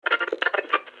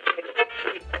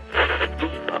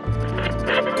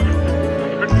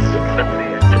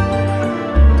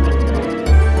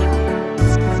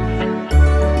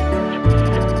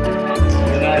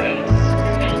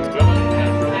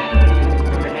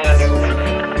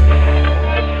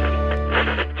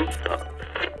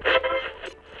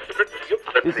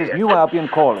is New Albion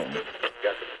calling.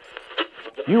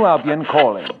 New Albion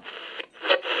calling.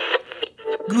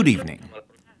 Good evening.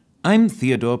 I'm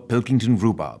Theodore Pilkington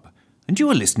Rhubarb, and you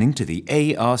are listening to the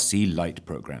ARC Light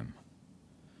programme.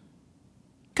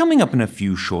 Coming up in a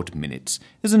few short minutes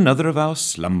is another of our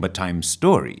Slumber Time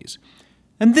stories,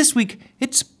 and this week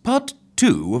it's part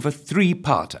 2 of a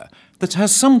 3-parter that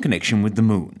has some connection with the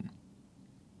moon.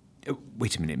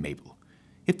 Wait a minute, Mabel.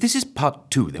 If this is part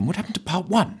 2, then what happened to part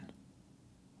 1?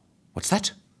 What's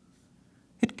that?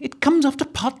 It comes after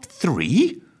part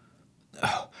 3?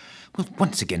 Oh, well,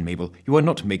 once again, Mabel, you are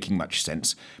not making much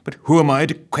sense, but who am I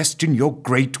to question your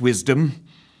great wisdom?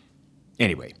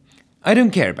 Anyway, I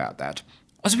don't care about that,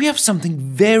 as we have something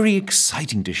very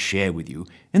exciting to share with you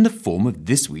in the form of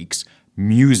this week's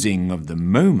Musing of the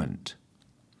Moment.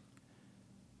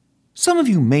 Some of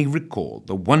you may recall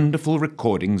the wonderful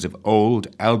recordings of old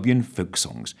Albion folk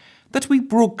songs that we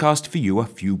broadcast for you a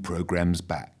few programmes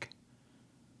back.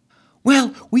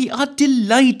 Well, we are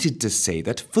delighted to say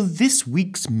that for this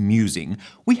week's musing,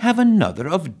 we have another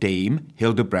of Dame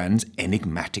Hildebrand's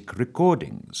enigmatic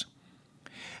recordings.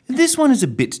 This one is a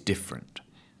bit different,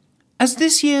 as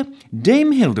this year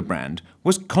Dame Hildebrand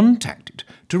was contacted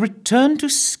to return to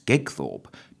Skegthorpe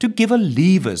to give a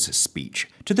leavers speech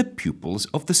to the pupils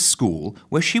of the school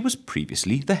where she was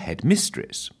previously the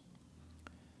headmistress.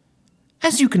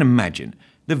 As you can imagine,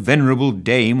 the venerable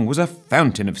dame was a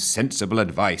fountain of sensible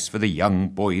advice for the young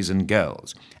boys and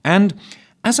girls, and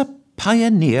as a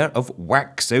pioneer of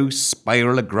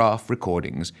waxo-spiralograph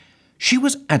recordings, she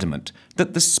was adamant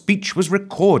that the speech was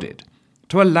recorded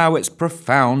to allow its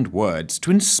profound words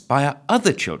to inspire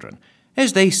other children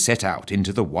as they set out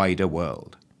into the wider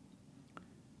world.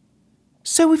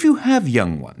 So if you have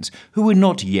young ones who are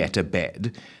not yet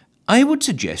abed, I would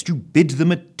suggest you bid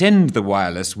them attend the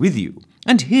wireless with you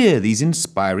and hear these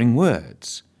inspiring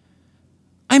words.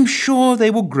 I'm sure they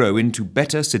will grow into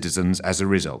better citizens as a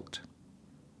result.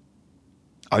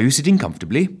 Are you sitting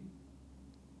comfortably?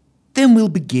 Then we'll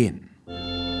begin.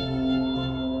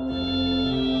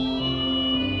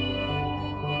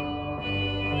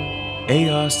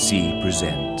 ARC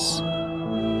presents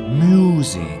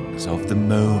Musings of the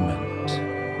Moment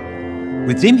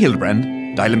with Dame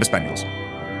Hildebrand, Dylemma Spaniels.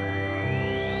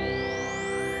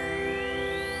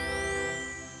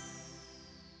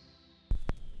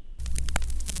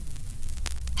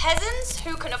 Peasants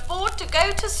who can afford to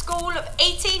go to school of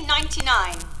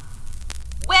 1899.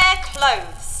 Wear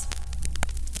clothes.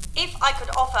 If I could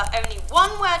offer only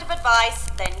one word of advice,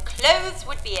 then clothes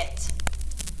would be it.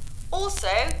 Also,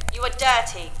 you are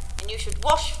dirty and you should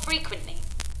wash frequently.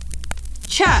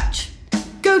 Church.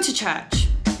 Go to church,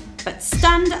 but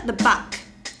stand at the back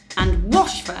and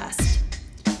wash first.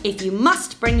 If you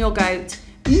must bring your goat,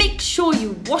 make sure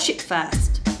you wash it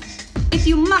first. If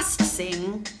you must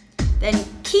sing, then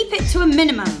keep it to a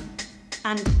minimum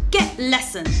and get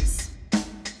lessons.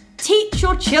 Teach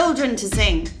your children to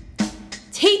sing.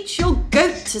 Teach your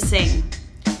goat to sing,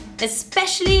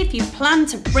 especially if you plan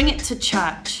to bring it to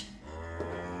church.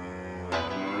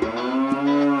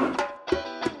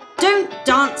 Don't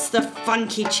dance the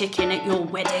funky chicken at your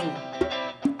wedding.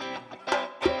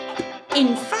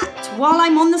 In fact, while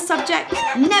I'm on the subject,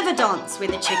 never dance with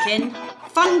a chicken,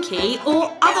 funky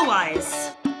or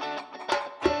otherwise.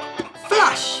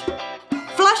 Flush.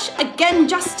 Flush again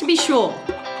just to be sure.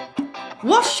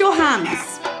 Wash your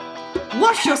hands.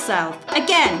 Wash yourself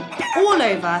again, all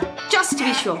over, just to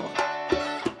be sure.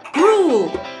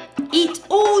 Gruel. Eat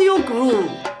all your gruel.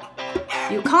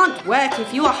 You can't work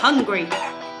if you are hungry.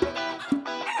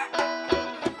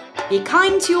 Be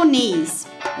kind to your knees.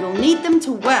 You'll need them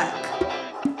to work.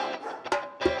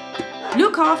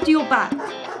 Look after your back.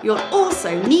 You'll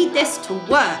also need this to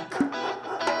work.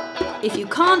 If you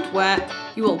can't work,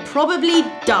 you will probably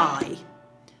die.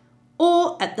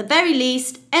 Or, at the very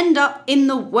least, end up in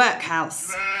the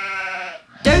workhouse.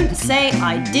 Don't say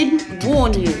I didn't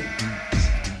warn you.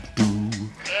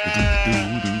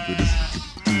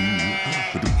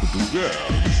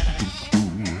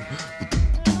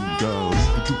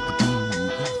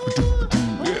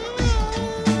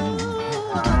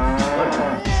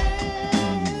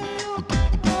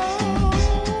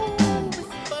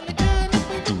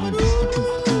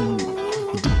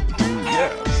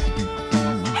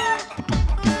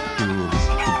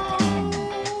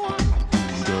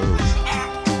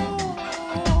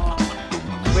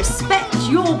 Respect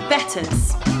your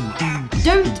betters.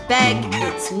 Don't beg,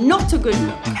 it's not a good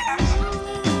look.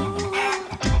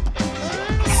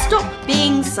 Stop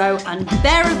being so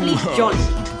unbearably jolly.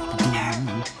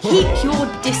 Keep your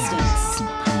distance.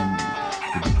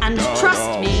 And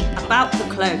trust me about the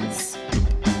clothes.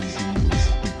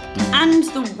 and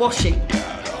the washing,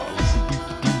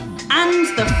 and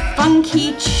the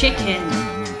funky chicken.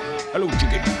 Hello,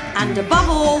 chicken. And above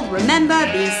all, remember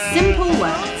these simple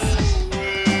words.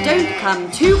 Don't come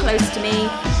too close to me,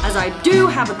 as I do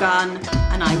have a gun,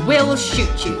 and I will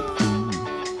shoot you.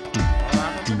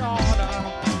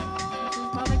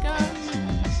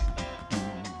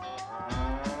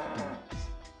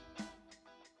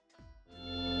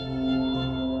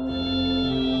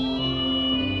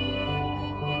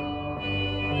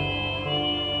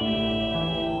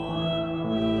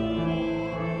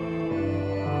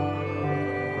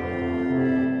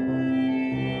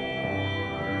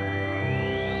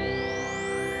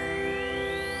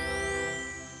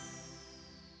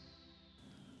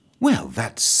 Well,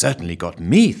 that certainly got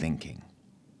me thinking.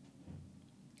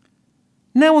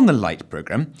 Now on the Light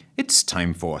programme, it's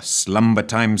time for Slumber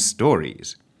Time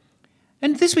Stories.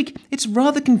 And this week, it's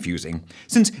rather confusing,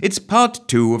 since it's part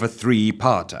 2 of a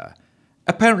 3-parter.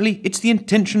 Apparently, it's the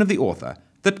intention of the author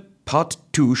that part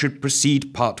 2 should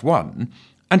precede part 1,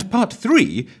 and part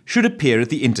 3 should appear at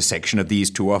the intersection of these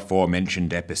 2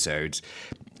 aforementioned episodes.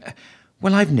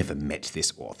 Well, I've never met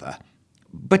this author,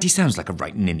 but he sounds like a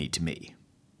right ninny to me.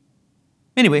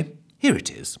 Anyway, here it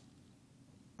is.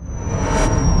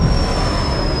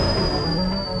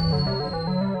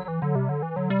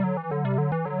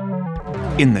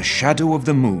 In the Shadow of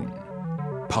the Moon,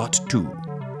 Part 2,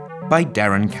 by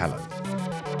Darren Callow.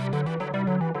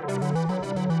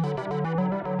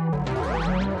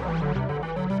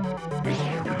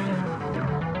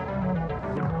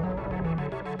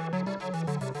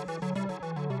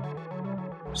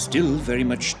 Still very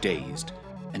much dazed,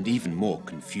 and even more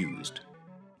confused,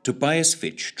 Tobias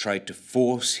Fitch tried to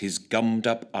force his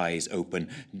gummed-up eyes open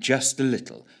just a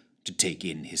little to take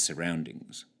in his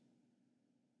surroundings.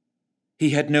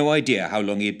 He had no idea how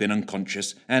long he had been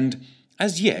unconscious, and,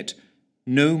 as yet,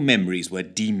 no memories were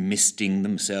demisting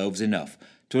themselves enough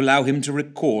to allow him to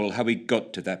recall how he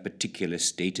got to that particular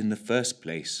state in the first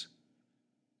place.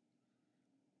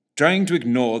 Trying to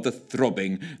ignore the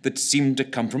throbbing that seemed to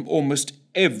come from almost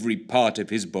every part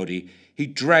of his body, he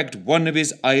dragged one of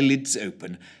his eyelids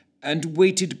open and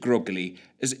waited groggily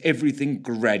as everything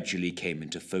gradually came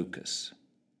into focus.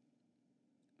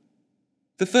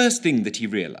 The first thing that he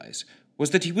realized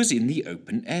was that he was in the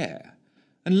open air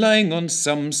and lying on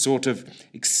some sort of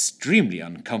extremely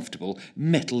uncomfortable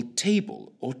metal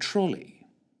table or trolley.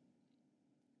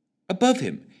 Above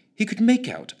him, he could make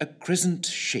out a crescent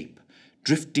shape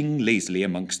drifting lazily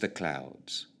amongst the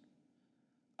clouds.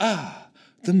 Ah,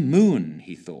 the moon,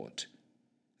 he thought.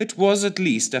 It was at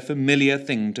least a familiar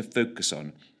thing to focus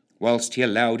on, whilst he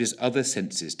allowed his other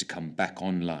senses to come back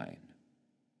online.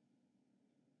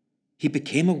 He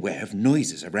became aware of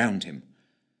noises around him,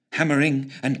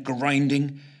 hammering and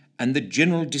grinding, and the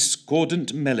general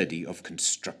discordant melody of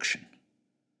construction.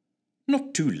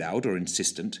 Not too loud or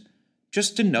insistent,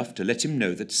 just enough to let him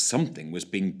know that something was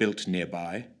being built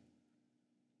nearby.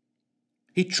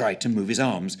 He tried to move his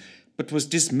arms, but was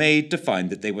dismayed to find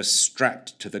that they were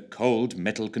strapped to the cold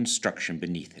metal construction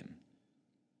beneath him.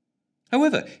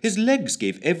 However, his legs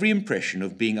gave every impression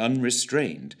of being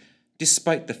unrestrained,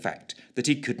 despite the fact that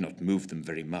he could not move them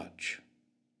very much.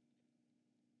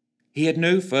 He had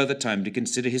no further time to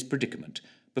consider his predicament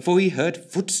before he heard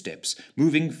footsteps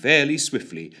moving fairly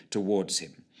swiftly towards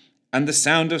him, and the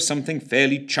sound of something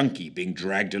fairly chunky being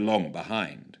dragged along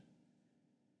behind.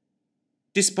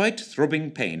 Despite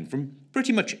throbbing pain from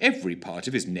pretty much every part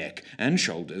of his neck and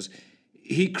shoulders,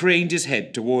 he craned his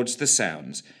head towards the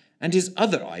sounds, and his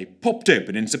other eye popped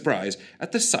open in surprise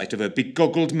at the sight of a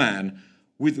begoggled man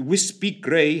with wispy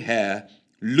grey hair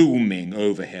looming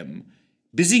over him,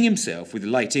 busying himself with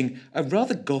lighting a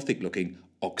rather gothic-looking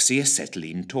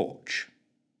oxyacetylene torch.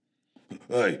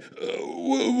 "Hey,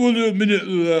 wait a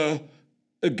minute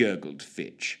there," gurgled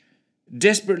Fitch,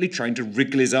 desperately trying to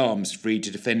wriggle his arms free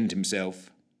to defend himself.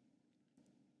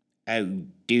 "Oh,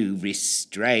 do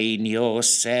restrain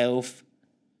yourself,"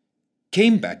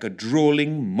 came back a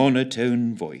drawling,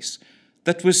 monotone voice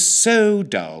that was so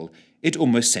dull it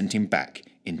almost sent him back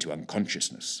into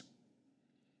unconsciousness.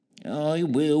 "I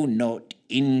will not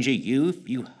injure you if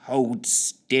you hold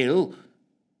still."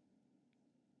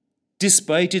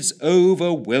 Despite its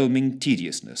overwhelming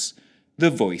tediousness, the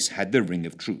voice had the ring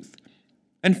of truth,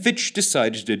 and Fitch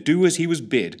decided to do as he was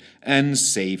bid and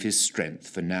save his strength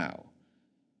for now.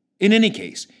 In any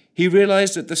case, he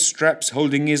realized that the straps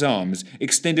holding his arms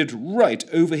extended right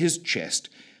over his chest,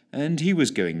 and he was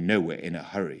going nowhere in a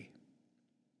hurry.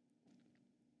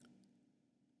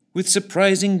 With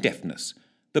surprising deftness,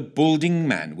 The balding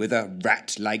man with a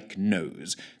rat-like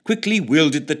nose quickly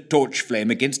wielded the torch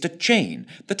flame against a chain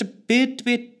that appeared to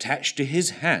be attached to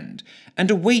his hand,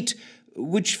 and a weight,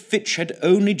 which Fitch had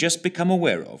only just become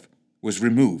aware of, was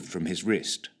removed from his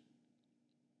wrist.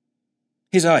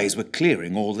 His eyes were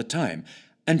clearing all the time,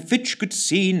 and Fitch could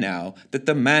see now that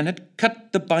the man had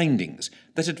cut the bindings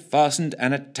that had fastened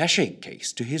an attaché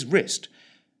case to his wrist,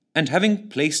 and having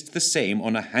placed the same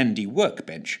on a handy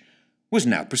workbench, was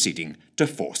now proceeding to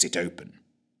force it open.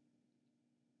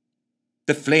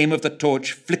 The flame of the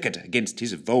torch flickered against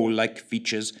his vole-like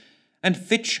features, and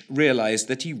Fitch realized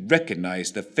that he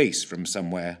recognized the face from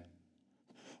somewhere.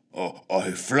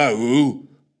 "I flow,"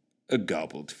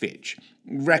 garbled Fitch,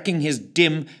 racking his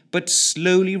dim but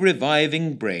slowly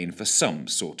reviving brain for some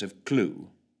sort of clue.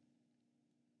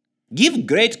 "Give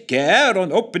great care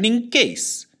on opening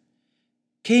case,"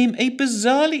 came a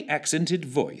bizarrely accented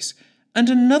voice, and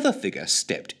another figure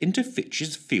stepped into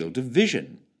Fitch's field of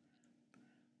vision.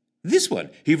 This one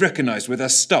he recognized with a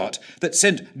start that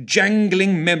sent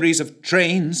jangling memories of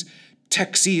trains,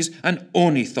 taxis, and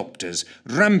ornithopters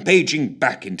rampaging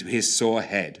back into his sore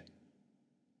head.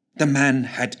 The man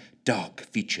had dark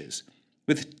features,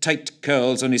 with tight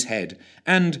curls on his head,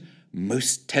 and,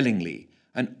 most tellingly,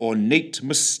 an ornate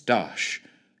moustache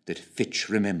that Fitch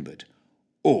remembered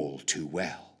all too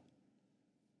well.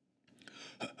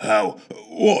 "How?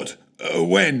 What?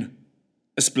 When?"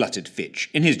 spluttered Fitch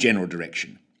in his general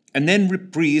direction, and then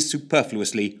reprised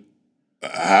superfluously,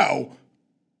 "How?"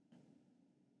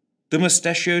 The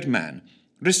mustachioed man,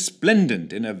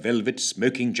 resplendent in a velvet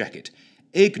smoking jacket,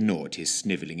 ignored his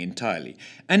snivelling entirely,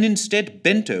 and instead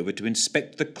bent over to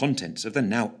inspect the contents of the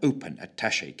now open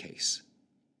attaché case.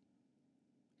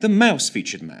 The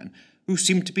mouse-featured man, who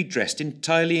seemed to be dressed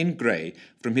entirely in grey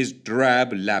from his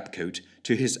drab lab coat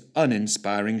to his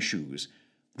uninspiring shoes,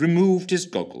 removed his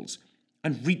goggles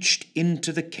and reached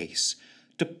into the case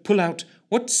to pull out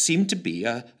what seemed to be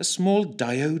a small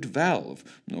diode valve,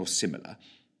 or similar,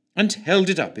 and held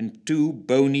it up in two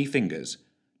bony fingers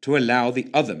to allow the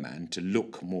other man to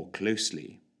look more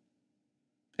closely.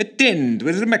 "Attend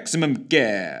with maximum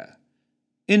care,"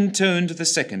 intoned the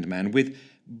second man with,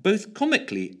 both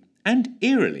comically and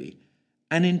eerily,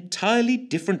 an entirely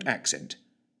different accent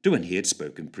to when he had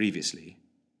spoken previously.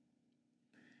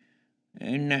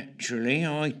 "Naturally,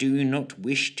 I do not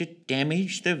wish to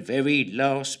damage the very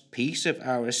last piece of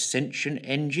our ascension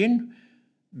engine,"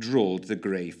 drawled the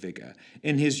grey figure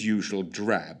in his usual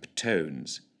drab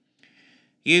tones.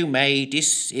 "You may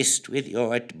desist with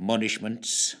your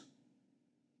admonishments."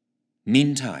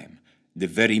 Meantime, the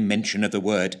very mention of the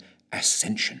word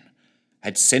ascension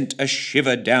had sent a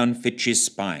shiver down Fitch's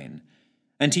spine,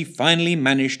 and he finally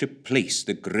managed to place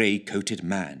the grey-coated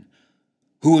man,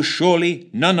 who was surely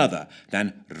none other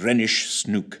than Rhenish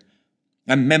Snook,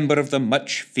 a member of the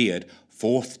much-feared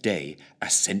Fourth Day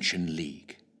Ascension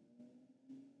League.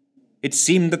 It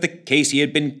seemed that the case he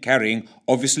had been carrying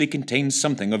obviously contained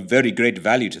something of very great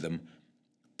value to them,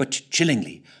 but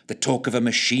chillingly the talk of a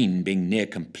machine being near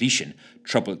completion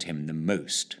troubled him the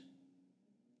most.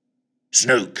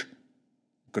 "Snook,"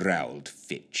 growled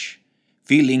Fitch,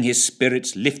 feeling his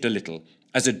spirits lift a little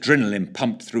as adrenaline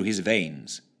pumped through his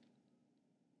veins.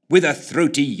 With a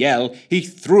throaty yell, he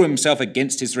threw himself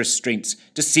against his restraints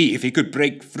to see if he could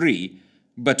break free,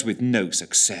 but with no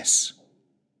success.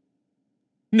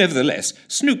 Nevertheless,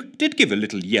 Snook did give a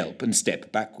little yelp and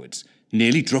step backwards,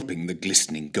 nearly dropping the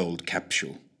glistening gold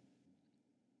capsule.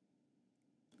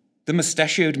 The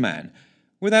mustachioed man,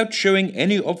 without showing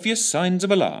any obvious signs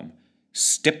of alarm,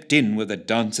 stepped in with a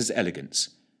dancer's elegance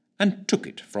and took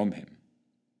it from him.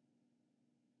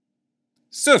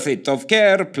 "Surfeit of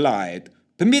care applied.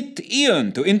 Permit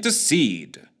Ian to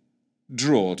intercede,"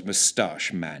 drawled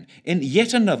Moustache Man in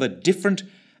yet another different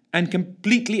and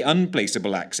completely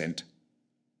unplaceable accent.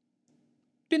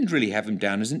 Didn't really have him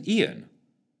down as an Ian,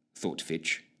 thought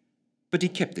Fitch, but he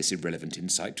kept this irrelevant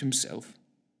insight to himself.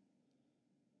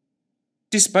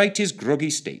 Despite his groggy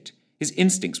state, his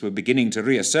instincts were beginning to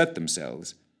reassert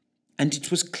themselves, and it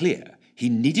was clear he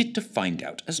needed to find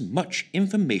out as much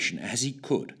information as he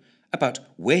could about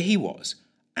where he was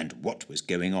and what was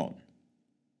going on.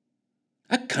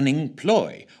 A cunning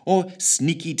ploy or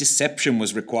sneaky deception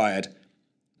was required,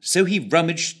 so he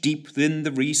rummaged deep within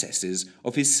the recesses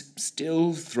of his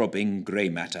still throbbing grey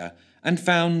matter and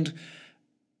found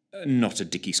not a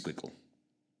dicky squiggle.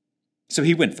 So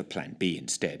he went for plan B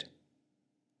instead.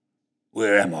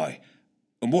 "Where am I?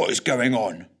 And what is going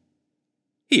on?"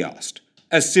 he asked,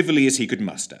 as civilly as he could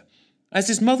muster, as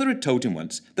his mother had told him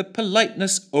once that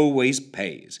politeness always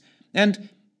pays, and,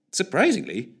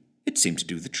 surprisingly, it seemed to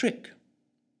do the trick.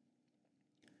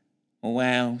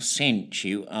 Well, since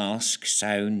you ask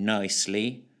so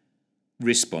nicely,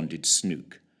 responded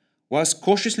Snook, whilst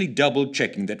cautiously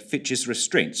double-checking that Fitch's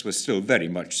restraints were still very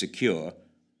much secure.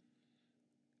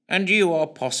 And you are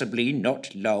possibly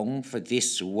not long for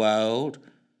this world.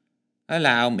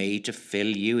 Allow me to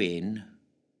fill you in.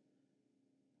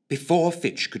 Before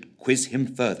Fitch could quiz him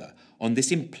further on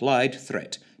this implied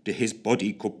threat to his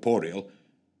body corporeal,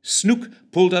 Snook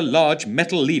pulled a large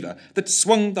metal lever that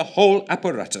swung the whole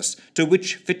apparatus to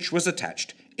which Fitch was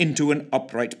attached into an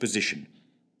upright position,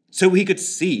 so he could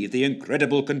see the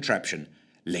incredible contraption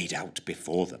laid out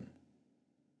before them.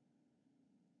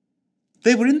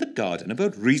 They were in the garden of a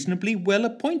reasonably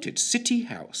well-appointed city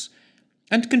house,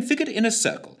 and configured in a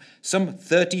circle some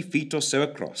 30 feet or so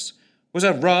across was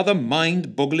a rather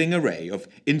mind-boggling array of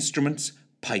instruments,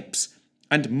 pipes,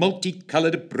 and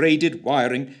multicoloured braided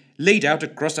wiring laid out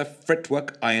across a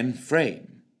fretwork iron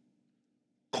frame.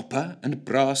 Copper and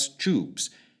brass tubes,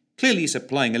 clearly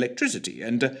supplying electricity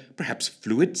and perhaps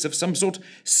fluids of some sort,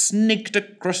 snaked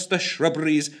across the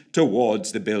shrubberies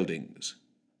towards the buildings.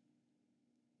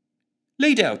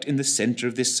 Laid out in the centre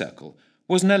of this circle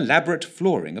was an elaborate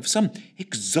flooring of some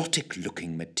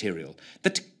exotic-looking material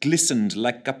that glistened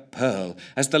like a pearl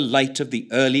as the light of the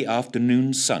early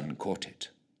afternoon sun caught it.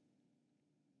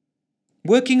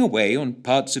 Working away on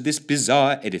parts of this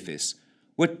bizarre edifice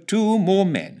were 2 more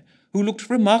men who looked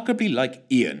remarkably like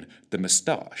Ian the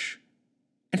Moustache.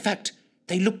 In fact,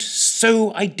 they looked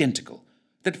so identical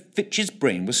that Fitch's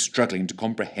brain was struggling to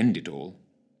comprehend it all.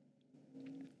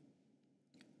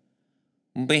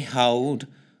 Behold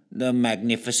the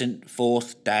magnificent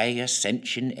 4th day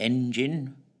Ascension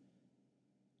engine,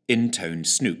 intoned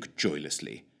Snook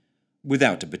joylessly,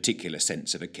 without a particular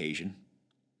sense of occasion.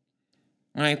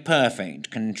 A perfect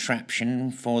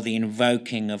contraption for the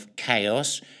invoking of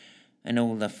chaos and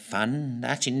all the fun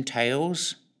that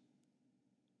entails.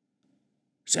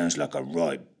 Sounds like a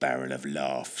right barrel of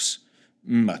laughs,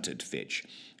 muttered Fitch,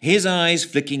 his eyes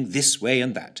flicking this way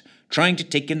and that, trying to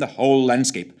take in the whole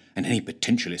landscape and any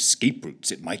potential escape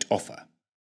routes it might offer.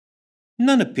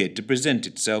 None appeared to present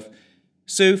itself,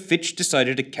 so Fitch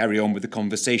decided to carry on with the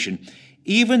conversation,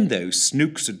 even though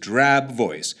Snook's drab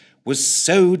voice was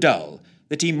so dull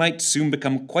that he might soon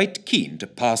become quite keen to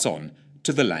pass on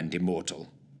to the land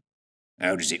immortal.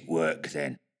 How does it work,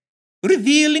 then?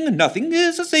 Revealing nothing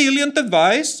is a salient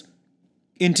device,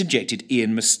 interjected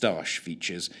Ian Moustache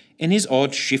Features in his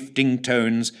odd shifting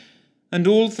tones, and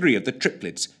all 3 of the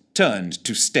triplets turned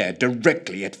to stare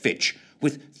directly at Fitch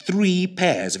with 3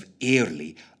 pairs of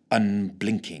eerily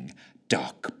unblinking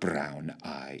dark brown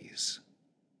eyes.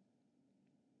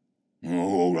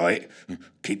 All right,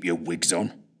 keep your wigs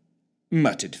on,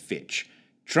 muttered Fitch,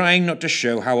 trying not to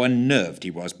show how unnerved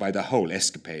he was by the whole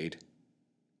escapade.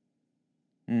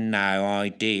 No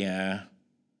idea,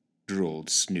 drawled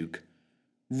Snook,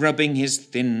 rubbing his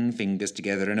thin fingers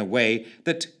together in a way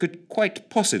that could quite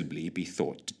possibly be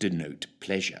thought to denote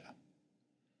pleasure.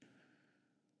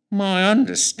 My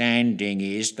understanding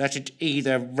is that it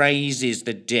either raises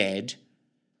the dead,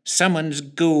 summons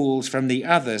ghouls from the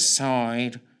other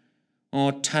side,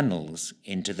 or tunnels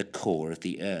into the core of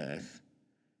the earth.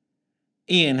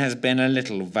 Ian has been a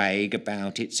little vague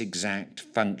about its exact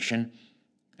function,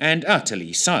 and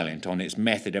utterly silent on its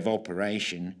method of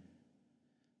operation.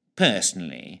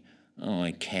 Personally,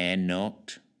 I care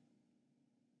not.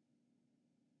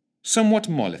 Somewhat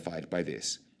mollified by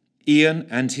this, Ian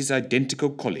and his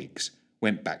identical colleagues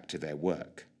went back to their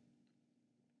work.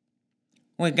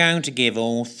 We're going to give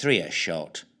all 3 a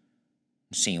shot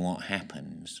and see what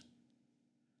happens.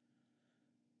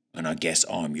 And I guess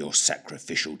I'm your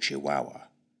sacrificial chihuahua,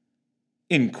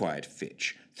 inquired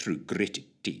Fitch through gritted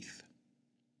teeth.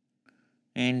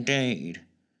 Indeed.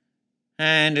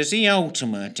 And as the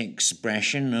ultimate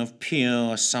expression of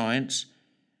pure science,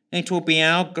 it will be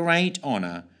our great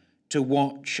honour to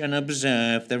watch and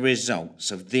observe the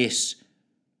results of this,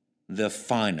 the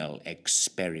final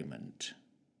experiment.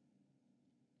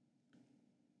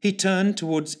 He turned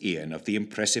towards Ian of the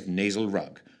impressive nasal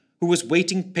rug, who was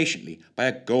waiting patiently by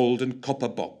a gold and copper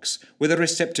box with a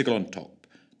receptacle on top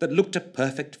that looked a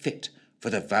perfect fit for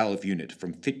the valve unit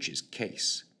from Fitch's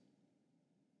case.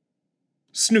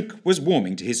 Snook was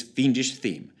warming to his fiendish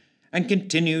theme and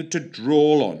continued to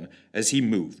drawl on as he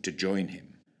moved to join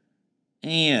him.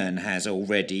 Ian has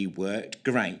already worked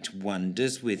great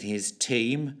wonders with his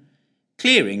team,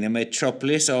 clearing the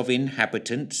metropolis of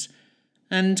inhabitants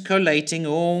and collating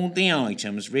all the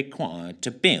items required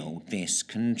to build this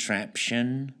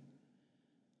contraption.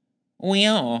 We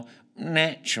are,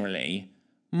 naturally,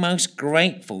 most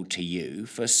grateful to you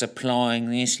for supplying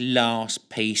this last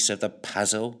piece of the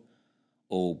puzzle,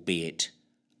 albeit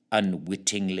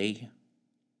unwittingly.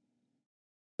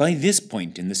 By this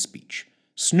point in the speech,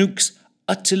 Snook's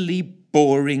utterly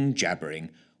boring jabbering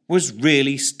was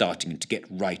really starting to get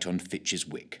right on Fitch's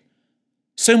wick.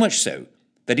 So much so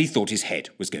that he thought his head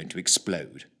was going to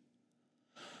explode.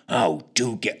 "Oh,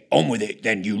 do get on with it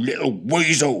then, you little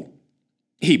weasel,"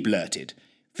 he blurted,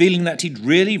 feeling that he'd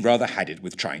really rather had it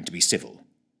with trying to be civil.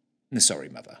 Sorry,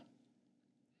 Mother.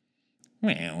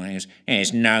 "Well,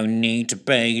 there's no need to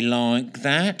be like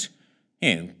that.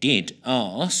 You did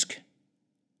ask."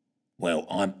 "Well,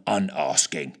 I'm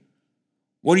unasking.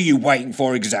 What are you waiting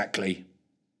for exactly?"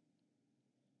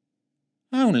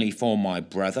 "Only for my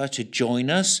brother to join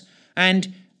us,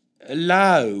 and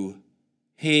lo,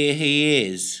 here he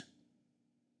is."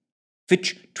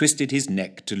 Fitch twisted his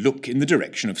neck to look in the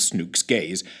direction of Snook's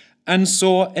gaze, and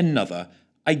saw another,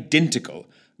 identical,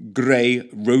 grey,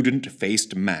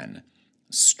 rodent-faced man,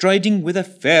 striding with a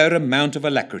fair amount of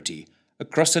alacrity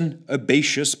across an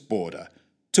herbaceous border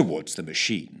towards the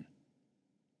machine.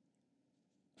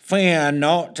 "Fear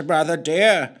not, brother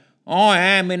dear, I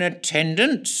am in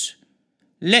attendance.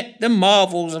 Let the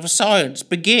marvels of science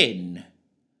begin,"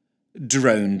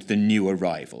 droned the new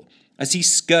arrival as he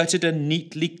skirted a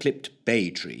neatly clipped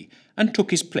bay tree and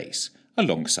took his place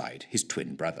alongside his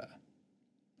twin brother.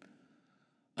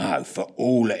 "Oh, for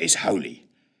all that is holy,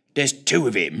 there's 2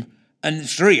 of him and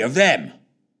 3 of them."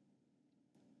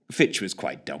 Fitch was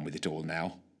quite done with it all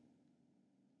now.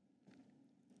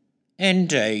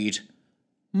 "Indeed.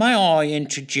 May I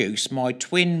introduce my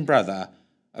twin brother,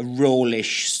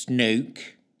 Rawlish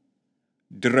Snook?"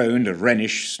 droned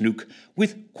Wrenish Snook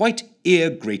with quite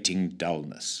ear-grating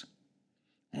dullness.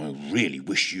 "I really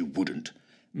wish you wouldn't,"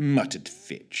 muttered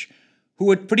Fitch, who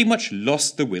had pretty much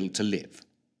lost the will to live.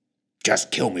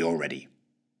 "Just kill me already."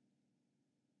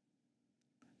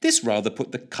 This rather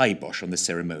put the kibosh on the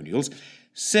ceremonials,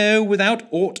 so without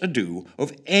aught ado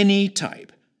of any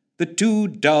type, the 2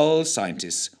 dull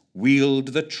scientists wheeled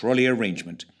the trolley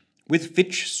arrangement, with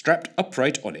Fitch strapped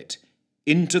upright on it,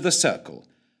 into the circle,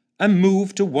 and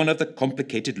moved to one of the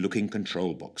complicated-looking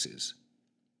control boxes.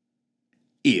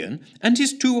 Ian and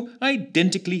his 2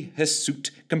 identically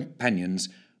hirsute companions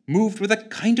moved with a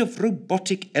kind of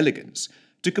robotic elegance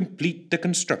to complete the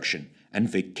construction and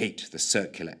vacate the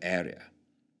circular area,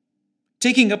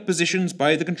 taking up positions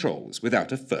by the controls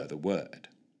without a further word.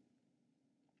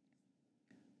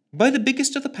 By the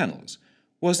biggest of the panels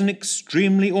was an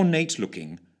extremely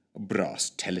ornate-looking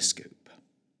brass telescope.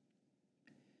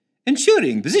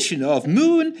 "Ensuring position of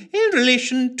moon in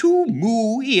relation to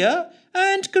moo here,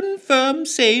 and confirm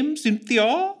same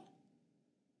Cynthia,"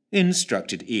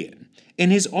 instructed Ian, in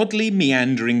his oddly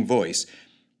meandering voice,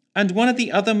 and one of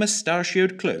the other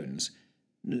mustachioed clones,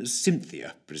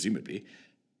 Cynthia, presumably,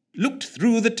 looked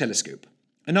through the telescope,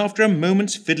 and after a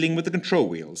moment's fiddling with the control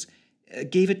wheels,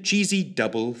 gave a cheesy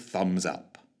double thumbs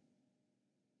up.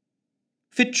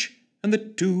 Fitch and the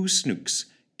 2 Snooks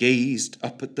gazed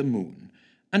up at the moon,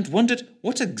 and wondered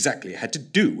what exactly it had to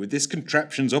do with this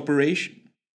contraption's operation,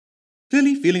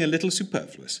 clearly feeling a little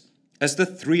superfluous, as the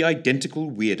 3 identical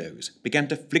weirdos began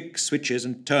to flick switches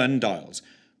and turn dials,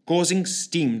 causing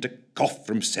steam to cough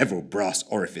from several brass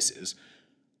orifices.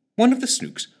 One of the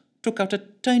Snooks took out a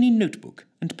tiny notebook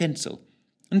and pencil,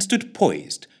 and stood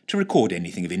poised to record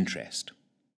anything of interest.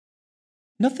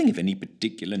 Nothing of any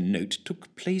particular note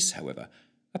took place, however,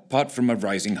 apart from a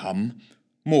rising hum,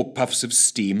 more puffs of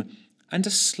steam, and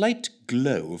a slight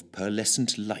glow of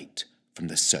pearlescent light from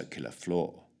the circular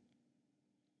floor.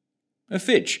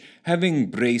 Fitch, having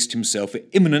braced himself for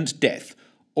imminent death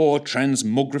or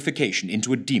transmogrification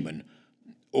into a demon,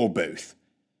 or both,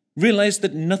 realized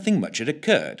that nothing much had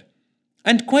occurred,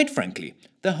 and quite frankly,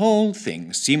 the whole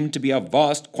thing seemed to be a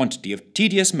vast quantity of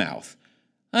tedious mouth,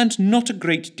 and not a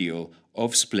great deal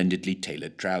of splendidly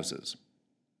tailored trousers.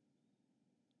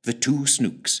 The 2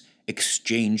 Snooks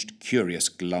exchanged curious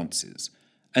glances,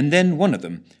 and then one of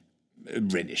them,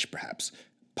 Wrenish perhaps,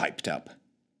 piped up.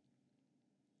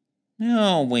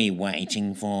 "Are we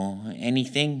waiting for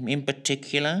anything in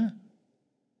particular?"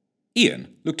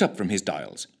 Ian looked up from his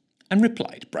dials and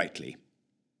replied brightly.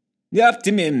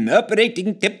 "Optimum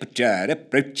operating temperature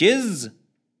approaches."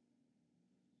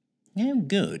 "Oh,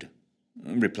 good,"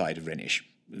 replied Wrenish,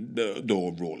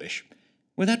 or Rawlish,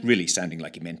 without really sounding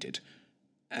like he meant it,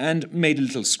 and made a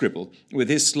little scribble with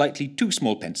his slightly too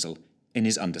small pencil in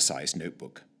his undersized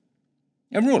notebook.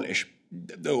 Rawlish,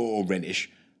 or Wrenish,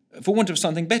 for want of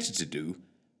something better to do,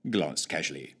 glanced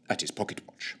casually at his pocket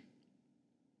watch.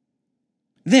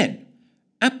 Then,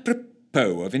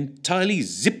 apropos of entirely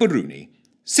zipperoony,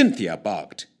 Cynthia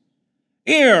barked,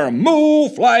 "Here, moo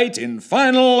flight in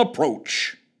final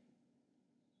approach."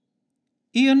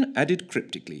 Ian added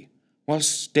cryptically, while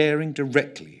staring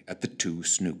directly at the two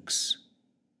snooks.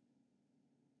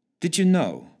 Did you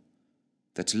know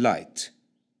that light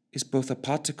is both a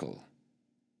particle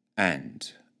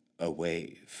and a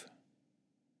wave?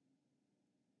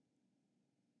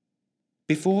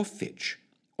 Before Fitch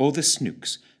or the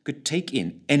snooks could take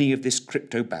in any of this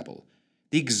crypto-babble,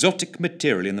 the exotic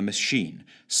material in the machine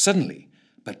suddenly,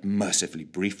 but mercifully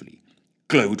briefly,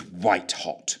 glowed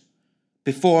white-hot,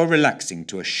 before relaxing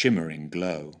to a shimmering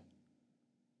glow.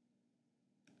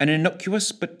 An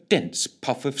innocuous but dense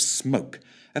puff of smoke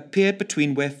appeared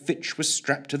between where Fitch was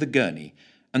strapped to the gurney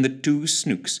and the two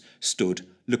snooks stood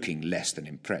looking less than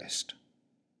impressed.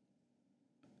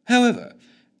 However,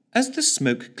 as the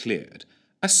smoke cleared,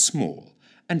 a small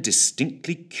and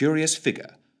distinctly curious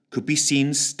figure could be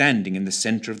seen standing in the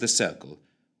centre of the circle,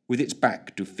 with its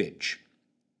back to Fitch,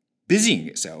 busying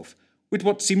itself with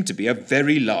what seemed to be a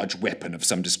very large weapon of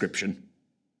some description.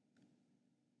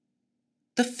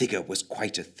 The figure was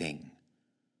quite a thing.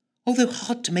 Although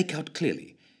hard to make out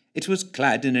clearly, it was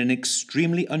clad in an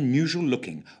extremely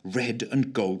unusual-looking red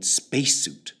and gold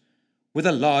spacesuit, with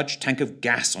a large tank of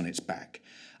gas on its back,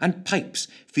 and pipes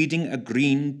feeding a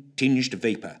green-tinged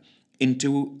vapour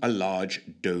into a large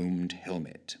domed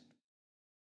helmet.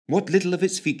 What little of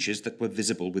its features that were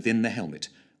visible within the helmet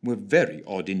were very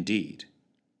odd indeed.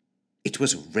 It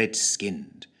was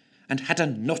red-skinned, and had a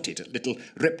knotted little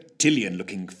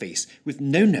reptilian-looking face with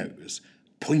no nose,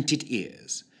 pointed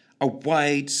ears, a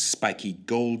wide, spiky,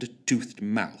 gold-toothed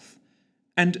mouth,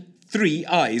 and 3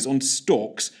 eyes on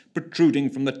stalks protruding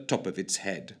from the top of its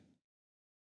head.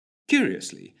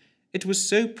 Curiously, it was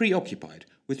so preoccupied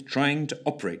with trying to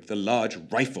operate the large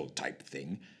rifle-type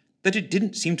thing that it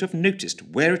didn't seem to have noticed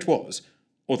where it was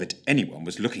or that anyone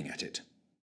was looking at it.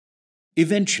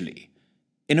 Eventually,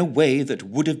 in a way that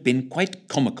would have been quite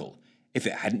comical if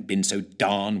it hadn't been so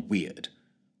darn weird,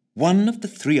 one of the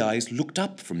 3 eyes looked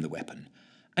up from the weapon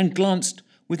and glanced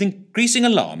with increasing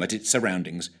alarm at its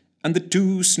surroundings and the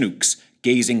 2 snooks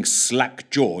gazing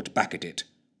slack-jawed back at it.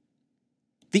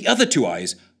 The other 2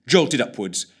 eyes jolted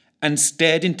upwards and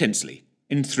stared intensely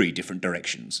in 3 different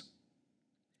directions.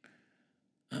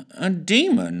 "A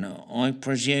demon, I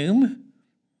presume?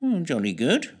 Jolly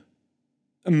good,"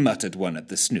 muttered one of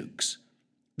the snooks.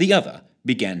 The other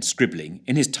began scribbling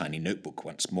in his tiny notebook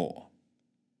once more.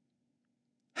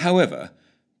 However,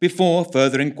 before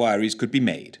further inquiries could be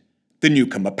made, the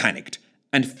newcomer panicked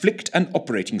and flicked an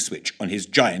operating switch on his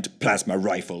giant plasma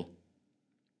rifle.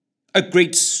 A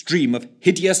great stream of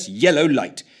hideous yellow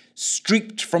light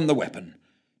streaked from the weapon,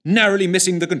 narrowly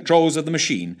missing the controls of the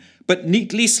machine, but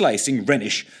neatly slicing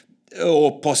Renish,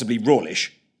 or possibly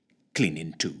Rawlish, clean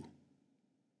in 2.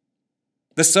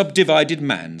 The subdivided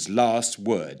man's last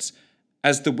words,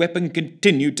 as the weapon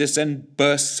continued to send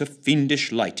bursts of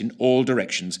fiendish light in all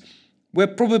directions, were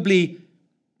probably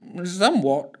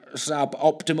somewhat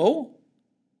suboptimal,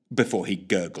 before he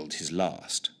gurgled his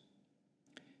last.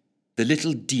 The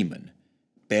little demon,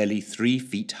 barely 3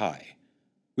 feet high,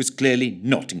 was clearly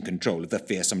not in control of the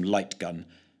fearsome light gun,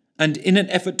 and in an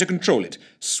effort to control it,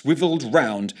 swivelled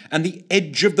round, and the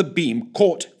edge of the beam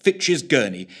caught Fitch's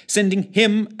gurney, sending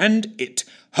him and it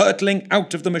hurtling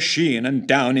out of the machine and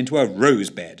down into a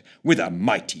rosebed with a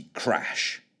mighty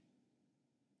crash.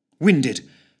 Winded,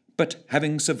 but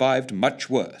having survived much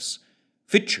worse,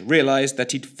 Fitch realised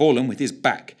that he'd fallen with his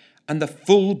back and the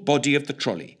full body of the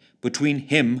trolley between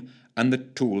him and the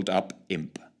tooled-up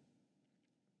imp.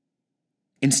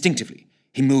 Instinctively,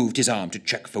 he moved his arm to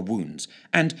check for wounds,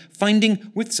 and,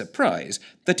 finding with surprise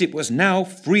that it was now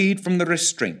freed from the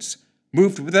restraints,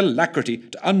 moved with alacrity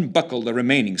to unbuckle the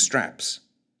remaining straps.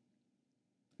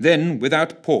 Then,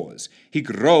 without pause, he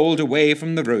rolled away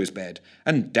from the rosebed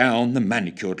and down the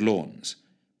manicured lawns,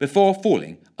 before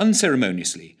falling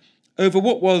unceremoniously over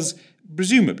what was,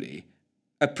 presumably,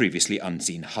 a previously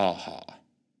unseen ha-ha.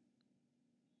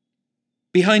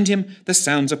 Behind him, the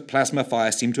sounds of plasma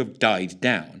fire seemed to have died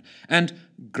down, and,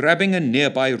 grabbing a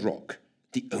nearby rock,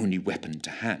 the only weapon to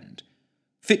hand,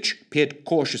 Fitch peered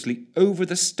cautiously over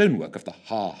the stonework of the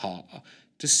ha-ha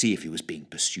to see if he was being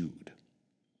pursued.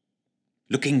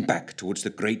 Looking back towards the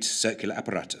great circular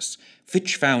apparatus,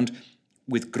 Fitch found,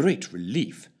 with great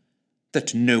relief,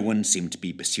 that no one seemed to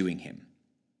be pursuing him,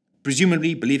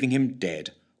 presumably believing him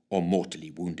dead or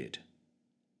mortally wounded.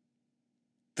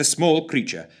 The small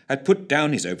creature had put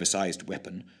down his oversized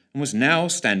weapon and was now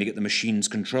standing at the machine's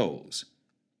controls.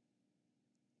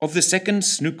 Of the second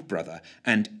Snook brother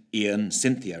and Ian,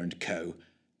 Cynthia and co.,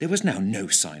 there was now no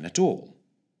sign at all.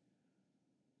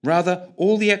 Rather,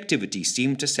 all the activity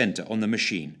seemed to centre on the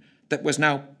machine that was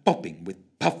now popping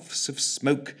with puffs of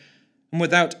smoke and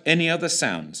without any other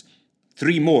sounds,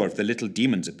 3 more of the little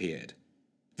demons appeared,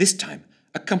 this time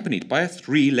accompanied by a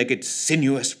 3-legged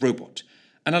sinuous robot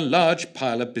and a large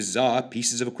pile of bizarre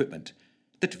pieces of equipment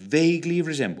that vaguely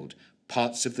resembled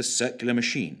parts of the circular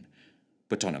machine,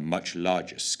 but on a much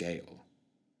larger scale.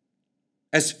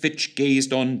 As Fitch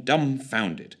gazed on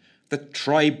dumbfounded, the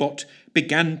Tribot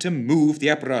began to move the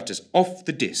apparatus off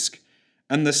the disc,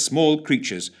 and the small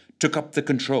creatures took up the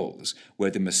controls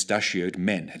where the mustachioed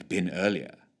men had been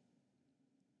earlier.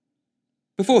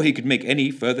 Before he could make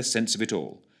any further sense of it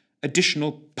all,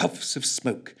 additional puffs of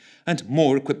smoke and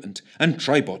more equipment and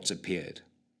tribots appeared.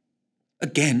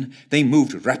 Again, they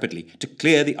moved rapidly to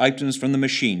clear the items from the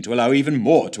machine to allow even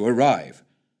more to arrive.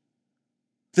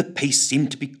 The pace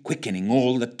seemed to be quickening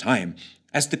all the time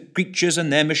as the creatures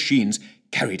and their machines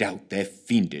carried out their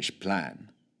fiendish plan.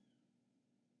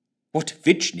 What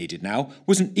Fitch needed now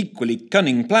was an equally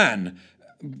cunning plan,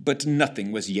 but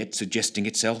nothing was yet suggesting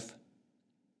itself.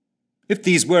 If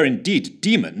these were indeed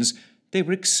demons, they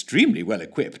were extremely well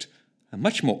equipped, and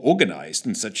much more organized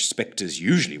than such spectres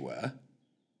usually were.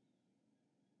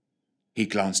 He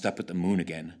glanced up at the moon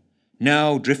again,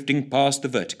 now drifting past the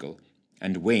vertical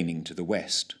and waning to the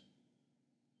west.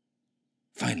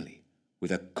 Finally,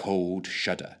 with a cold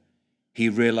shudder, he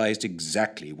realized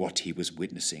exactly what he was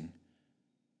witnessing,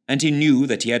 and he knew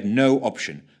that he had no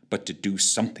option but to do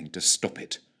something to stop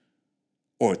it,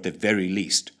 or at the very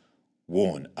least,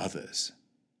 warn others.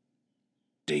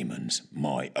 "Demons,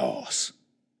 my arse,"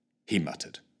 he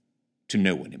muttered, to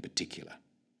no one in particular.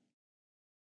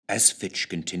 As Fitch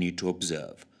continued to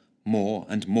observe, more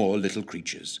and more little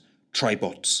creatures,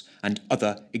 tribots, and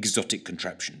other exotic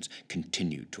contraptions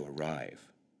continued to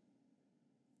arrive.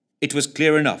 It was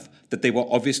clear enough that they were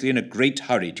obviously in a great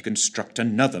hurry to construct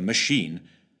another machine,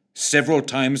 several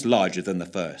times larger than the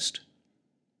first.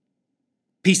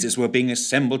 Pieces were being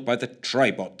assembled by the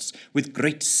tribots with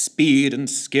great speed and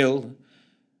skill.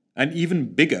 An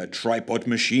even bigger tripod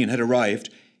machine had arrived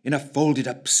in a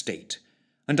folded-up state,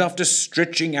 and after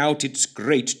stretching out its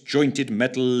great jointed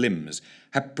metal limbs,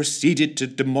 had proceeded to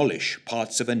demolish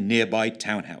parts of a nearby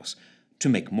townhouse to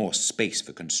make more space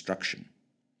for construction.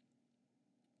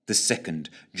 The second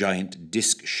giant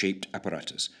disc-shaped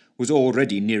apparatus was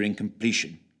already nearing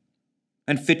completion,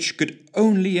 and Fitch could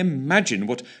only imagine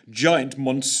what giant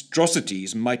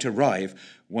monstrosities might arrive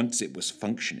once it was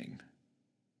functioning.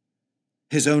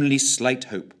 His only slight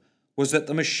hope was that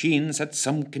the machines had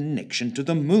some connection to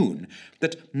the moon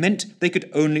that meant they could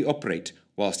only operate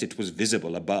whilst it was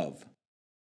visible above.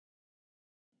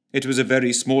 It was a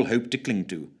very small hope to cling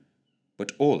to,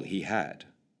 but all he had.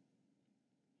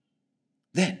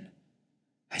 Then,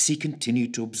 as he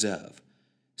continued to observe,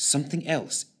 something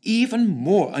else, even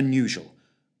more unusual,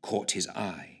 caught his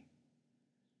eye.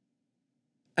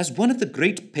 As one of the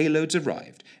great payloads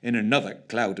arrived in another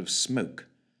cloud of smoke,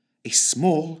 a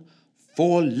small,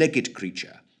 4-legged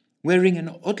creature, wearing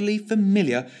an oddly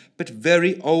familiar but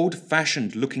very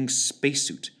old-fashioned looking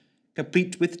spacesuit,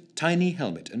 complete with tiny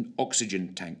helmet and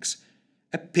oxygen tanks,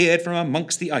 appeared from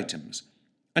amongst the items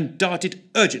and darted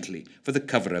urgently for the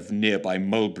cover of nearby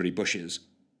mulberry bushes.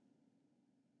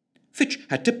 Fitch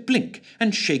had to blink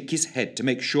and shake his head to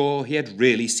make sure he had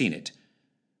really seen it,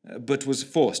 but was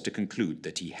forced to conclude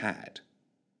that he had.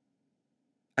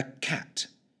 A cat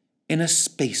in a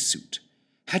spacesuit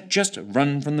had just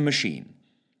run from the machine,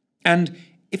 and,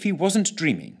 if he wasn't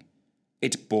dreaming,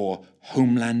 it bore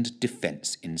Homeland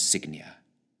Defense insignia.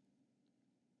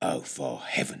 "Oh, for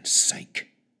heaven's sake,"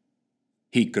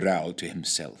 he growled to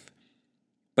himself,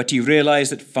 but he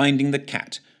realized that finding the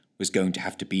cat was going to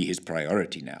have to be his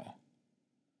priority now.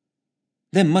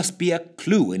 There must be a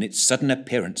clue in its sudden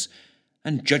appearance,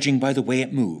 and judging by the way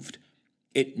it moved,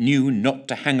 it knew not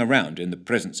to hang around in the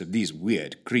presence of these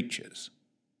weird creatures.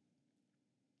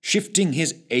 Shifting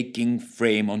his aching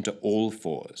frame onto all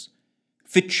fours,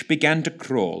 Fitch began to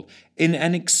crawl in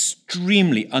an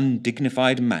extremely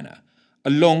undignified manner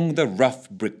along the rough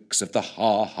bricks of the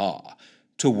ha-ha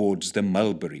towards the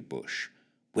mulberry bush,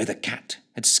 where the cat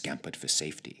had scampered for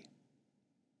safety.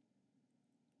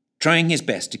 Trying his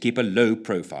best to keep a low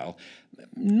profile,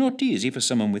 not easy for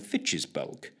someone with Fitch's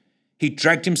bulk, he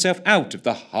dragged himself out of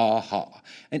the ha-ha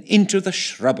and into the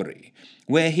shrubbery,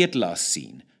 where he had last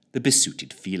seen the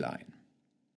besuited feline.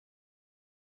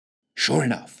 Sure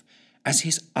enough, as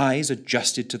his eyes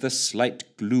adjusted to the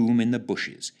slight gloom in the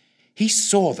bushes, he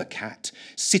saw the cat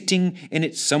sitting in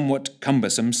its somewhat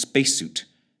cumbersome spacesuit,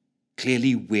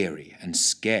 clearly weary and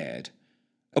scared,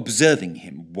 observing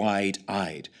him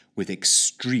wide-eyed with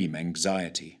extreme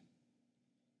anxiety.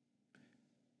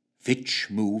 Fitch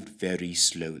moved very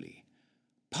slowly,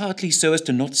 partly so as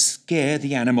to not scare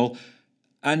the animal,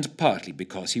 and partly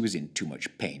because he was in too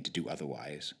much pain to do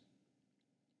otherwise.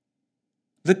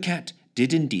 The cat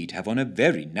did indeed have on a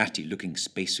very natty-looking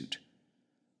spacesuit.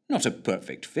 Not a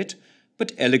perfect fit,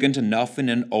 but elegant enough in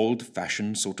an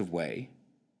old-fashioned sort of way.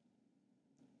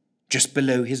 Just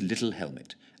below his little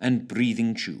helmet and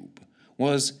breathing tube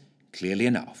was, clearly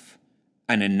enough,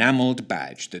 an enamelled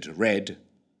badge that read,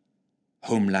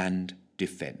 Homeland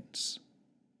Defence.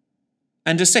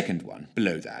 And a second one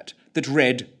below that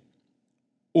read,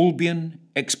 Albion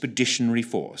Expeditionary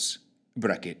Force,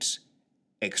 brackets,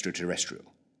 extraterrestrial,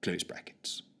 close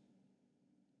brackets.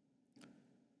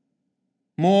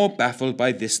 More baffled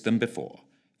by this than before,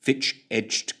 Fitch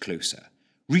edged closer,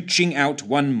 reaching out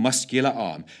one muscular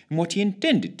arm in what he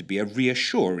intended to be a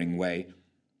reassuring way,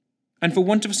 and for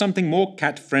want of something more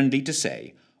cat-friendly to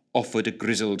say, offered a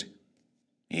grizzled,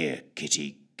 Here,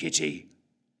 kitty, kitty,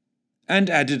 and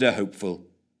added a hopeful,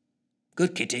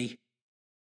 Good kitty.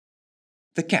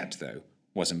 The cat, though,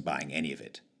 wasn't buying any of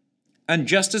it, and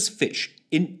just as Fitch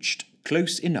inched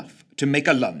close enough to make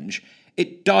a lunge,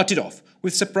 it darted off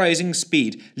with surprising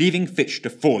speed, leaving Fitch to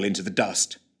fall into the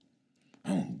dust.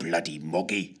 Oh, bloody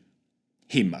moggy,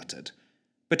 he muttered,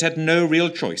 but had no real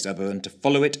choice other than to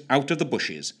follow it out of the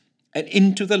bushes and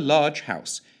into the large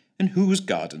house in whose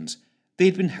gardens they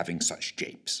had been having such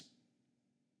japes.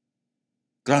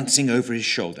 Glancing over his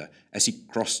shoulder as he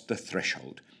crossed the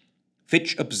threshold,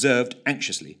 Fitch observed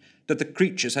anxiously that the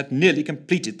creatures had nearly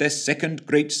completed their second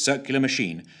great circular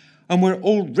machine and were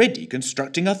already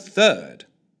constructing a third.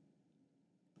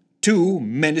 2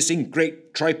 menacing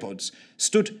great tripods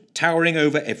stood towering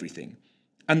over everything,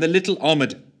 and the little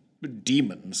armoured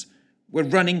demons were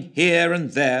running here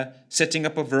and there, setting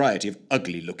up a variety of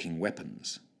ugly-looking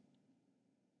weapons.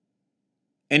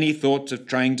 Any thought of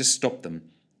trying to stop them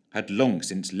had long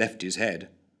since left his head.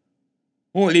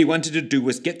 All he wanted to do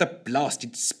was get the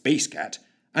blasted space cat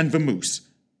and vamoose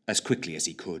as quickly as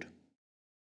he could.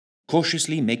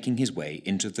 Cautiously making his way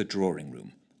into the drawing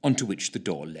room, onto which the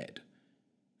door led,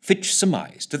 Fitch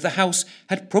surmised that the house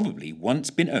had probably once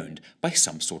been owned by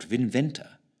some sort of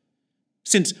inventor,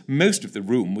 since most of the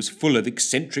room was full of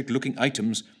eccentric-looking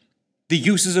items, the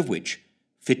uses of which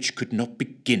Fitch could not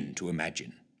begin to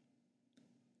imagine.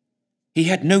 He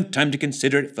had no time to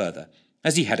consider it further,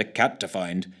 as he had a cat to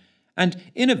find, and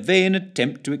in a vain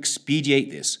attempt to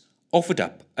expedite this, offered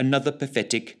up another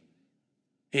pathetic,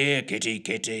 Here, kitty,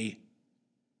 kitty.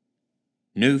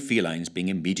 No felines being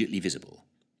immediately visible,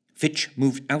 Fitch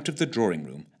moved out of the drawing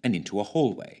room and into a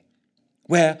hallway,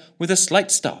 where, with a slight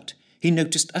start, he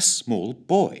noticed a small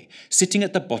boy sitting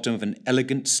at the bottom of an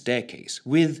elegant staircase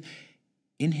with,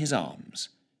 in his arms,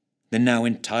 the now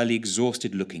entirely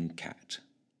exhausted-looking cat.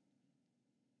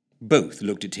 Both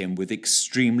looked at him with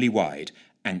extremely wide,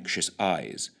 anxious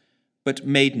eyes, but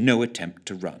made no attempt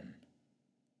to run.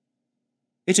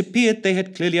 It appeared they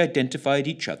had clearly identified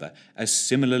each other as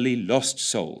similarly lost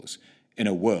souls in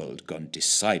a world gone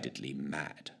decidedly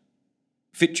mad.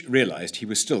 Fitch realized he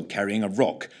was still carrying a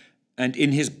rock, and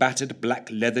in his battered black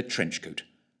leather trenchcoat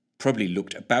probably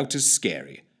looked about as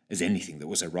scary as anything that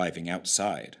was arriving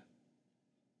outside.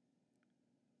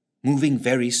 Moving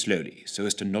very slowly so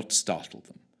as to not startle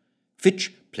them,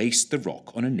 Fitch placed the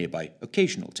rock on a nearby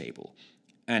occasional table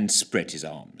and spread his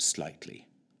arms slightly.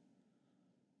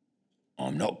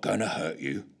 I'm not going to hurt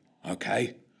you,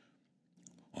 okay?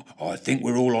 I think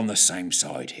we're all on the same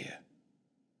side here.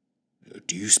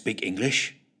 Do you speak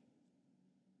English?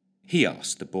 He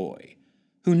asked the boy,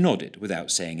 who nodded without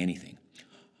saying anything.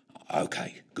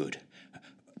 Okay, good.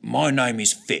 My name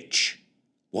is Fitch.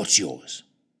 What's yours?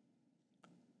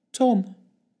 Tom,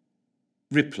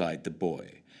 replied the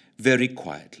boy, very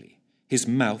quietly, his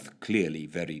mouth clearly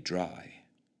very dry.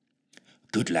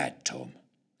 Good lad, Tom.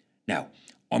 Now,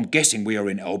 I'm guessing we are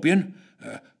in Albion,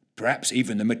 perhaps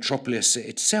even the metropolis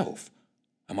itself.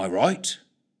 Am I right?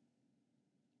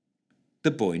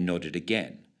 The boy nodded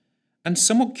again, and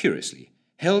somewhat curiously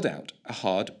held out a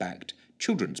hard-backed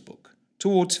children's book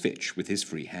towards Fitch with his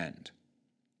free hand.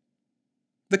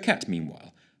 The cat,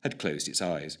 meanwhile, had closed its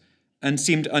eyes, and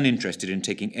seemed uninterested in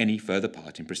taking any further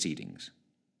part in proceedings.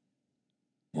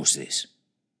 What's this?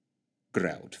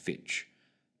 Growled Fitch,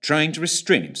 trying to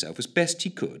restrain himself as best he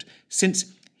could,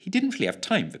 since he didn't really have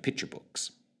time for picture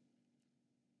books.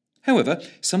 However,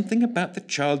 something about the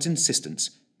child's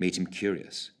insistence made him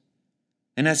curious,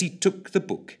 and as he took the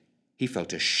book, he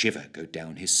felt a shiver go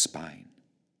down his spine.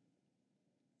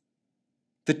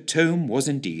 The tome was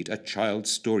indeed a child's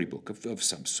storybook of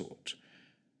some sort,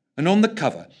 and on the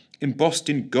cover, embossed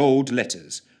in gold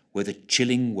letters, were the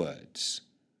chilling words,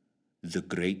 The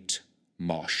Great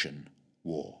Martian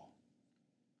War.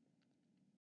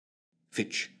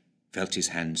 Fitch felt his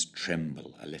hands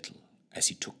tremble a little as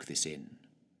he took this in.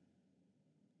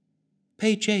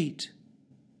 "Page 8,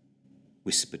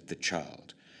 whispered the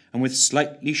child, and with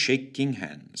slightly shaking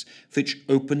hands, Fitch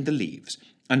opened the leaves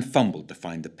and fumbled to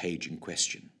find the page in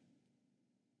question.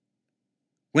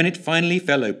 When it finally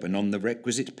fell open on the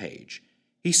requisite page,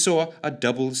 he saw a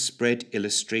double-spread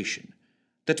illustration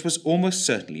that was almost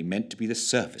certainly meant to be the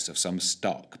surface of some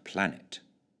stark planet.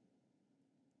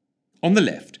 On the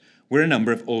left were a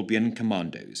number of Albion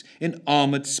commandos in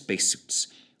armoured spacesuits,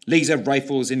 laser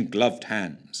rifles in gloved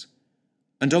hands,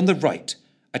 and on the right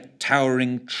a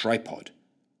towering tripod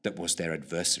that was their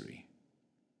adversary.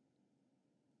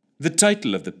 The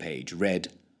title of the page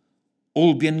read,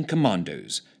 "Albion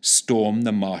Commandos Storm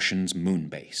the Martians' Moon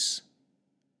Base."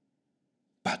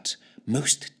 But,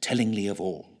 most tellingly of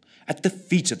all, at the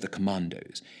feet of the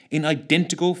commandos, in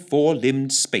identical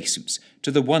four-limbed spacesuits to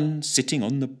the one sitting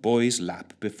on the boy's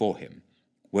lap before him,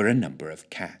 were a number of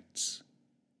cats.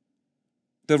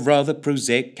 The rather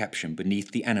prosaic caption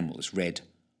beneath the animals read,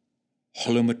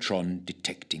 "Holomatron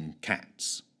Detecting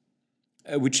Cats,"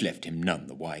 which left him none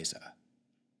the wiser.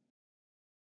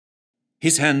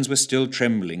 His hands were still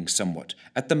trembling somewhat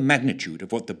at the magnitude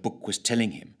of what the book was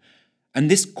telling him, and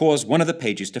this caused one of the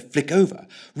pages to flick over,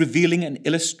 revealing an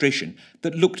illustration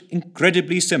that looked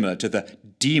incredibly similar to the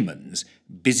demons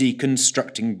busy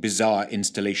constructing bizarre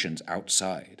installations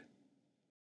outside.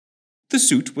 The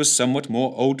suit was somewhat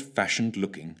more old-fashioned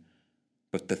looking,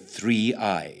 but the 3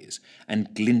 eyes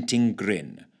and glinting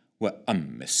grin were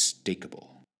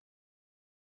unmistakable.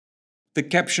 The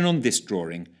caption on this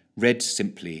drawing read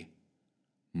simply,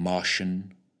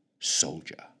 "Martian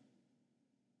Soldier."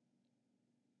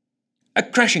 A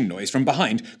crashing noise from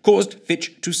behind caused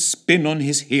Fitch to spin on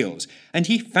his heels, and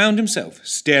he found himself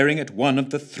staring at one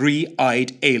of the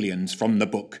 3-eyed aliens from the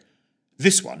book.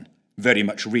 This one, very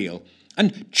much real,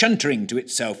 and chuntering to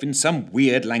itself in some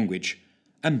weird language,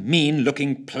 a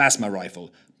mean-looking plasma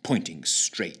rifle pointing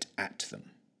straight at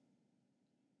them.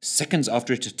 Seconds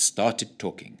after it had started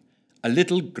talking, a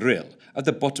little grill at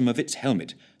the bottom of its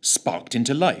helmet sparked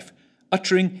into life,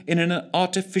 uttering in an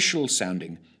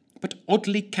artificial-sounding but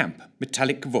oddly camp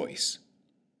metallic voice,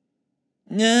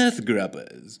 "Earth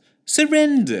grubbers,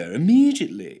 surrender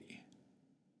immediately."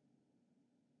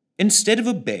 Instead of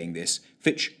obeying this,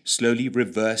 Fitch slowly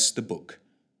reversed the book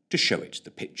to show it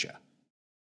the picture.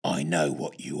 "I know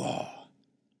what you are,"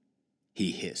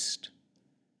 he hissed.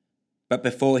 But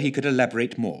before he could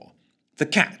elaborate more, the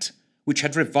cat, which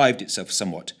had revived itself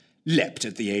somewhat, leapt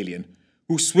at the alien,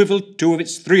 who swiveled 2 of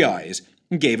its 3 eyes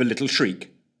and gave a little shriek.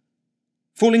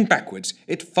 Falling backwards,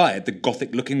 it fired the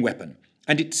gothic-looking weapon,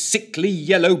 and its sickly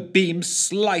yellow beam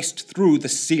sliced through the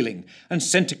ceiling and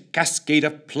sent a cascade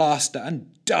of plaster and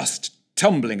dust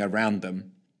tumbling around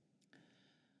them.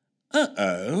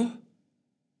 "Uh-oh,"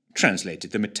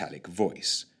 translated the metallic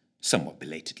voice, somewhat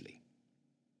belatedly.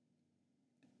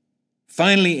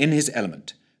 Finally in his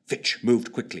element, Fitch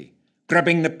moved quickly,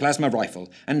 grabbing the plasma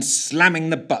rifle and slamming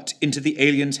the butt into the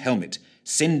alien's helmet,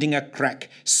 sending a crack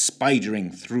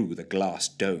spidering through the glass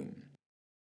dome.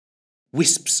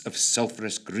 Wisps of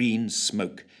sulphurous green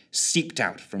smoke seeped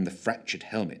out from the fractured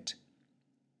helmet.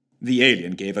 The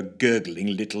alien gave a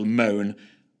gurgling little moan,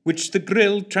 which the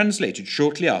grill translated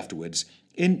shortly afterwards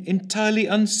in entirely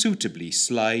unsuitably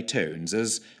sly tones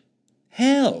as,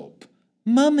 "Help,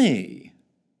 Mummy."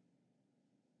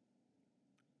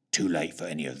 "Too late for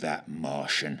any of that,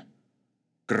 Martian,"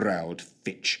 growled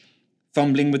Fitch,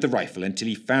 fumbling with the rifle until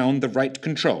he found the right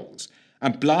controls,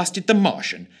 and blasted the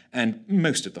Martian, and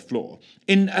most of the floor,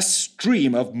 in a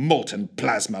stream of molten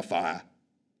plasma fire.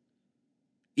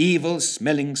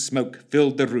 Evil-smelling smoke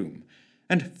filled the room,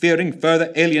 and fearing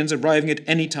further aliens arriving at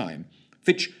any time,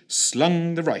 Fitch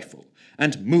slung the rifle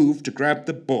and moved to grab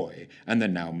the boy and the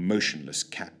now motionless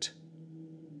cat.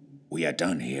 "We are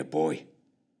done here, boy.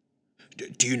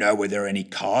 Do you know where there are any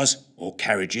cars or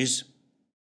carriages?"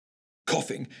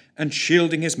 Coughing and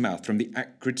shielding his mouth from the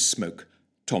acrid smoke,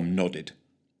 Tom nodded,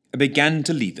 and began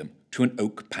to lead them to an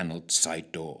oak-panelled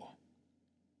side door.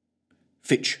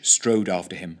 Fitch strode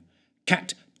after him,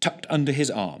 cat tucked under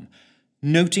his arm,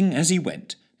 noting as he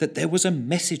went that there was a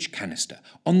message canister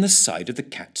on the side of the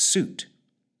cat's suit.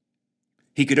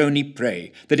 He could only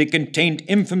pray that it contained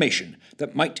information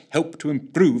that might help to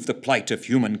improve the plight of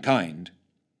humankind.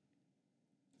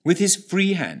 With his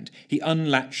free hand, he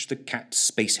unlatched the cat's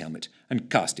space helmet and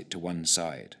cast it to one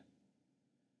side.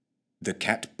 The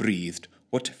cat breathed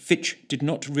what Fitch did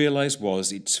not realize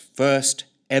was its first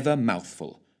ever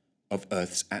mouthful of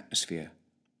Earth's atmosphere.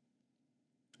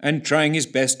 And trying his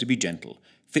best to be gentle,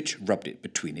 Fitch rubbed it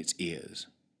between its ears.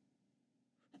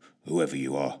 "Whoever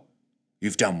you are,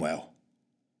 You've done well.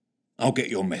 I'll get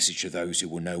your message to those who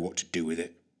will know what to do with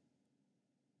it."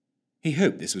 He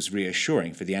hoped this was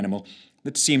reassuring for the animal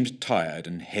that seemed tired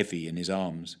and heavy in his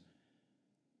arms.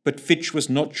 But Fitch was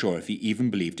not sure if he even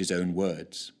believed his own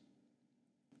words.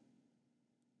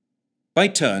 By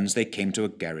turns they came to a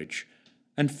garage,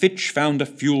 and Fitch found a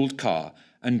fueled car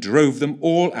and drove them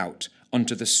all out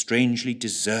onto the strangely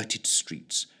deserted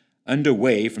streets and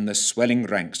away from the swelling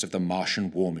ranks of the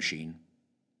Martian war machine.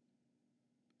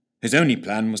 His only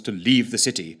plan was to leave the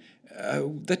city,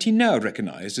 that he now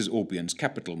recognised as Albion's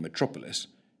capital metropolis,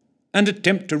 and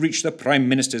attempt to reach the Prime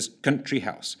Minister's country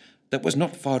house that was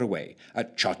not far away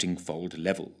at Chartingfold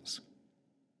Levels.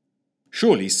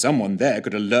 Surely someone there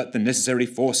could alert the necessary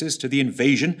forces to the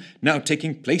invasion now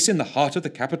taking place in the heart of the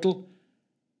capital.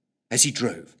 As he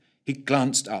drove, he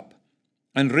glanced up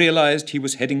and realised he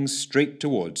was heading straight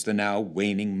towards the now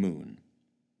waning moon.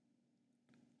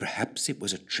 Perhaps it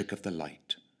was a trick of the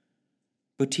light,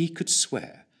 but he could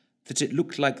swear that it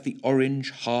looked like the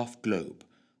orange half-globe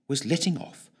was letting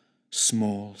off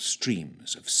small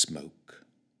streams of smoke.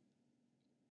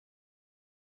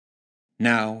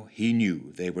 Now he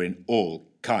knew they were in all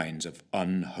kinds of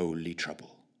unholy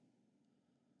trouble.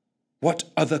 What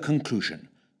other conclusion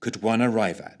could one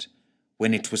arrive at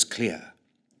when it was clear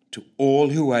to all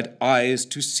who had eyes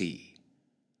to see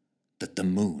that the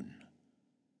moon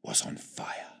was on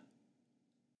fire?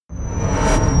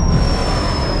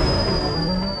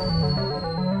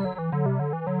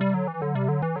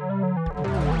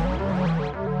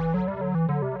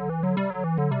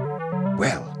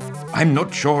 Well, I'm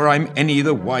not sure I'm any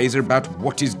the wiser about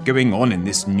what is going on in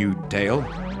this new tale.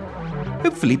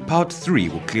 Hopefully part 3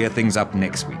 will clear things up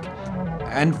next week.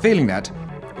 And failing that,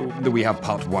 we have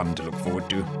part 1 to look forward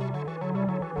to.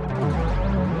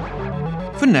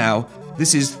 For now,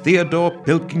 this is Theodore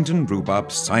Pilkington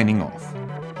Rhubarb signing off.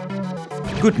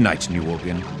 Good night, New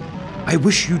Albion. I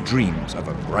wish you dreams of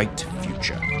a bright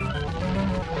future.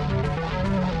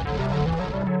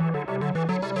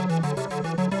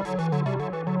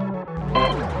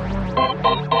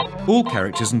 All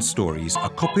characters and stories are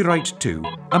copyright to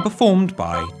and performed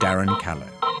by Darren Callow,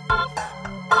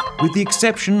 with the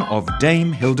exception of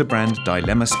Dame Hildebrand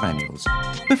Dilemma Spaniels,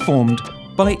 performed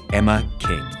by Emma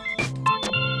King.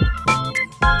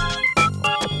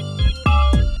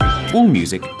 All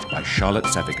music by Charlotte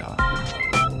Savigar.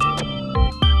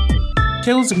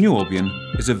 Tales of New Albion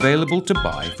is available to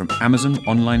buy from Amazon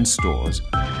online stores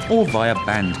or via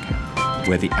Bandcamp,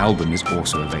 where the album is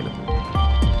also available.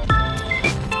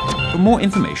 For more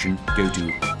information, go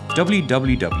to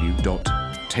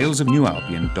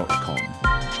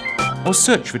www.talesofnewalbion.com or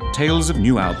search for Tales of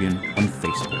New Albion on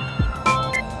Facebook.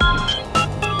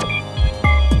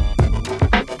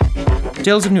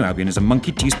 Tales of New Albion is a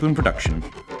Monkey Teaspoon production,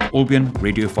 Albion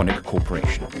Radiophonic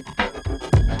Corporation.